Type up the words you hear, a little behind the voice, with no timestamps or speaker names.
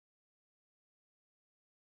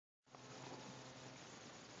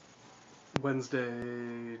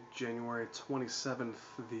Wednesday, January 27th,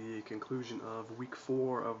 the conclusion of week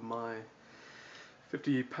 4 of my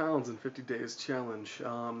 50 pounds in 50 days challenge.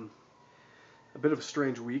 A bit of a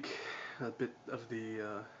strange week, a bit of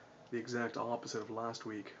the exact opposite of last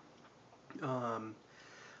week. I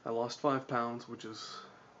lost 5 pounds, which is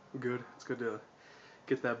good. It's good to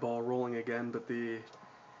get that ball rolling again, but the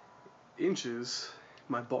inches,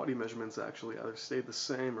 my body measurements actually either stayed the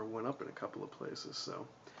same or went up in a couple of places, so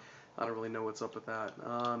I don't really know what's up with that.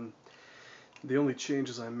 The only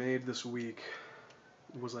changes I made this week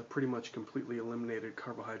was I pretty much completely eliminated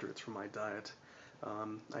carbohydrates from my diet.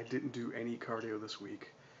 I didn't do any cardio this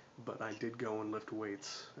week, but I did go and lift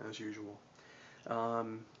weights as usual.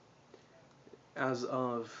 As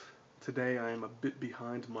of today, I am a bit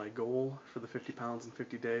behind my goal for the 50 pounds in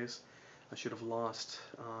 50 days. I should have lost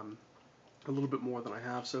a little bit more than I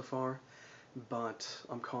have so far, but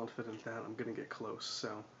I'm confident that I'm going to get close.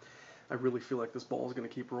 So I really feel like this ball is going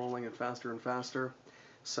to keep rolling and faster.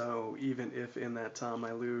 So even if in that time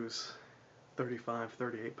I lose 35,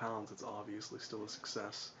 38 pounds, it's obviously still a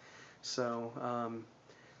success. So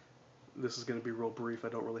this is going to be real brief. I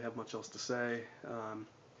don't really have much else to say.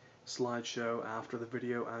 Slideshow after the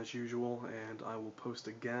video as usual, and I will post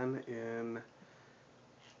again in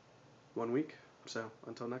 1 week. So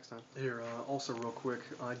until next time. Here, also real quick,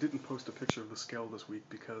 I didn't post a picture of the scale this week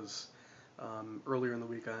because earlier in the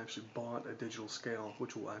week I actually bought a digital scale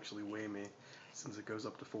which will actually weigh me since it goes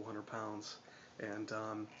up to 400 pounds, and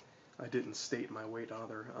I didn't state my weight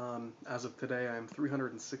either. As of today, I'm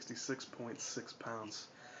 366.6 pounds.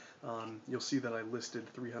 You'll see that I listed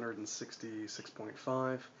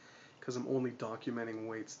 366.5 because I'm only documenting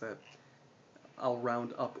weights that I'll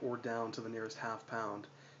round up or down to the nearest half pound.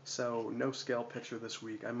 So no scale picture this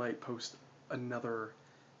week. I might post another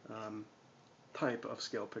type of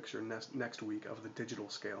scale picture next week of the digital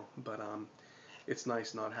scale, but it's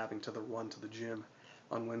nice not having to run to the gym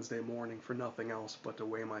on Wednesday morning for nothing else but to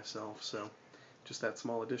weigh myself. So just that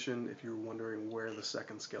small addition if you're wondering where the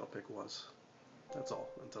second scale pic was. That's all.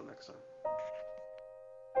 Until next time.